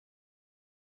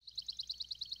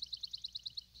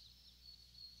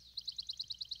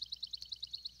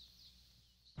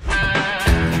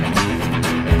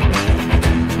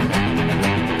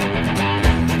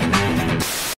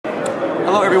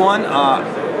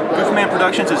everyone. Goofman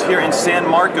Productions is here in San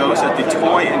Marcos at the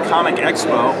Toy and Comic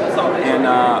Expo, and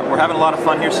we're having a lot of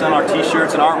fun here selling our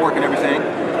t-shirts and artwork and everything.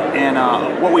 And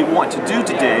what we want to do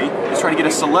today is try to get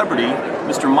a celebrity,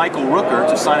 Mr. Michael Rooker,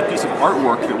 to sign a piece of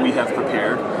artwork that we have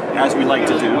prepared, as we like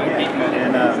to do.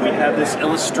 And we have this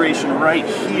illustration right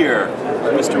here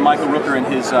of Mr. Michael Rooker and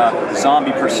his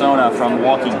zombie persona from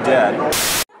Walking Dead.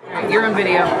 You're on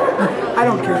video. I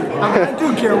don't care. I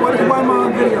do care. Why am I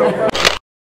on video?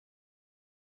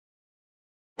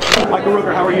 Michael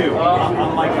Rooker, how are you?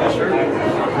 I'm Mike Fisher.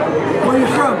 Where are you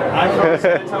from? I'm from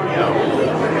San Antonio.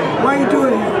 Why are you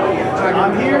doing here?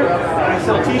 I'm here, I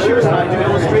sell t-shirts, and I do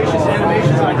illustrations,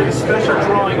 animations, and I did a special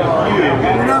drawing of you.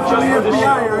 You're not from the FBI,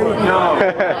 are you? No.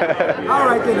 All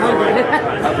right, then.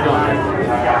 How's it going?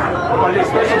 I did a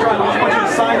special drawing. I just want you to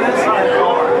sign this.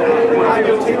 What I'm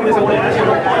videotaping is I want to ask you a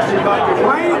question about your...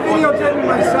 Why are you videotaping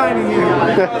my signing here?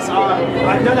 Because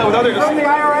I've done that with other... From the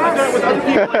IRS? I've done it with other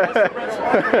people.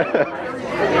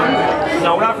 No,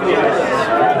 we're not from the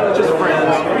IRS. Just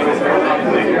friends.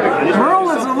 Merle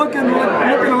is looking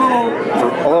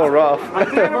a little rough. I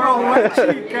think Merle white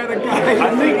cheek kind of guy. I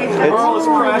think Merle is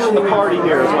crashing the party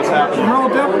here is what's happening. Merle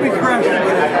definitely crashed.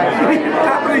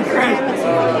 Definitely crashed.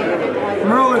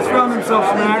 Merle has found himself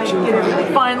some action.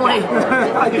 Finally.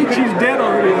 I think she's dead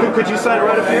already. Could you sign it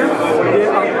right up here?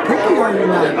 Yeah, picky are you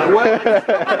now?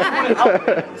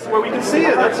 It's where we can see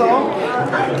it, that's all.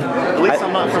 At least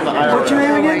I'm not from the IRS. What's your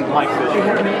name again? Mike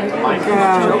Fisher. Mike.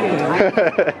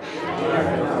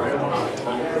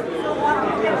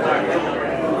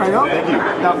 Thank you.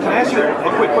 Now, can I ask you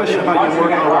a quick question about your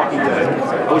work on Walking Dead?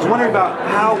 I was wondering about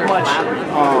how much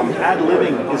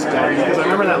ad-libbing is done, because I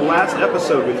remember that last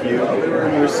episode with you,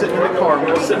 when you were sitting in the car,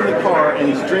 and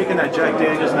he's drinking that Jack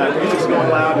Daniels, and that music's going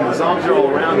loud, and the zombies are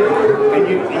all around him, and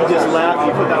you just laughed, and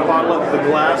you put that bottle up to the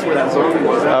glass where that zombie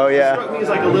was. Oh, yeah. It struck me as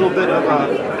like a little bit of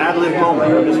an ad-lib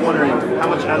moment. I'm just wondering, how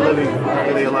much ad-libbing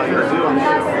do they allow you to do on the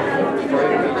show?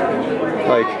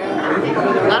 Like...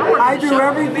 I do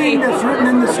everything that's written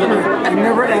in the script. I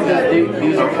never edit it.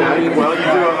 Okay, well, you do.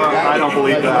 I don't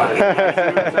believe that.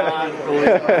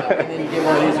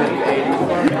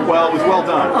 Well, it was well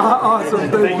done. Awesome.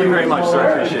 Thank you very much, sir. I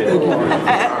appreciate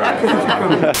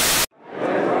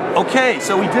it. Okay,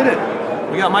 so we did it.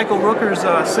 We got Michael Rooker's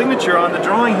signature on the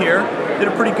drawing here. Did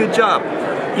a pretty good job.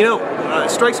 You know, it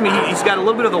strikes me he's got a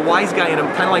little bit of the wise guy in him,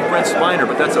 kind of like Brent Spiner,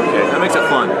 but that's okay. That makes it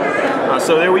fun.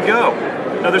 So there we go.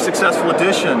 Another successful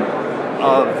edition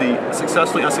of the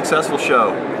Successfully Unsuccessful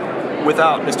Show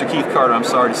without Mr. Keith Carter. I'm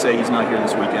sorry to say he's not here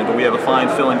this weekend, but we have a fine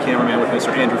fill-in cameraman with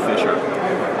Mr. Andrew Fisher.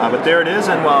 But there it is,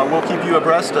 and we'll keep you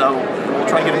abreast. We'll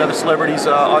try and get another celebrity's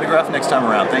autograph next time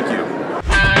around. Thank you.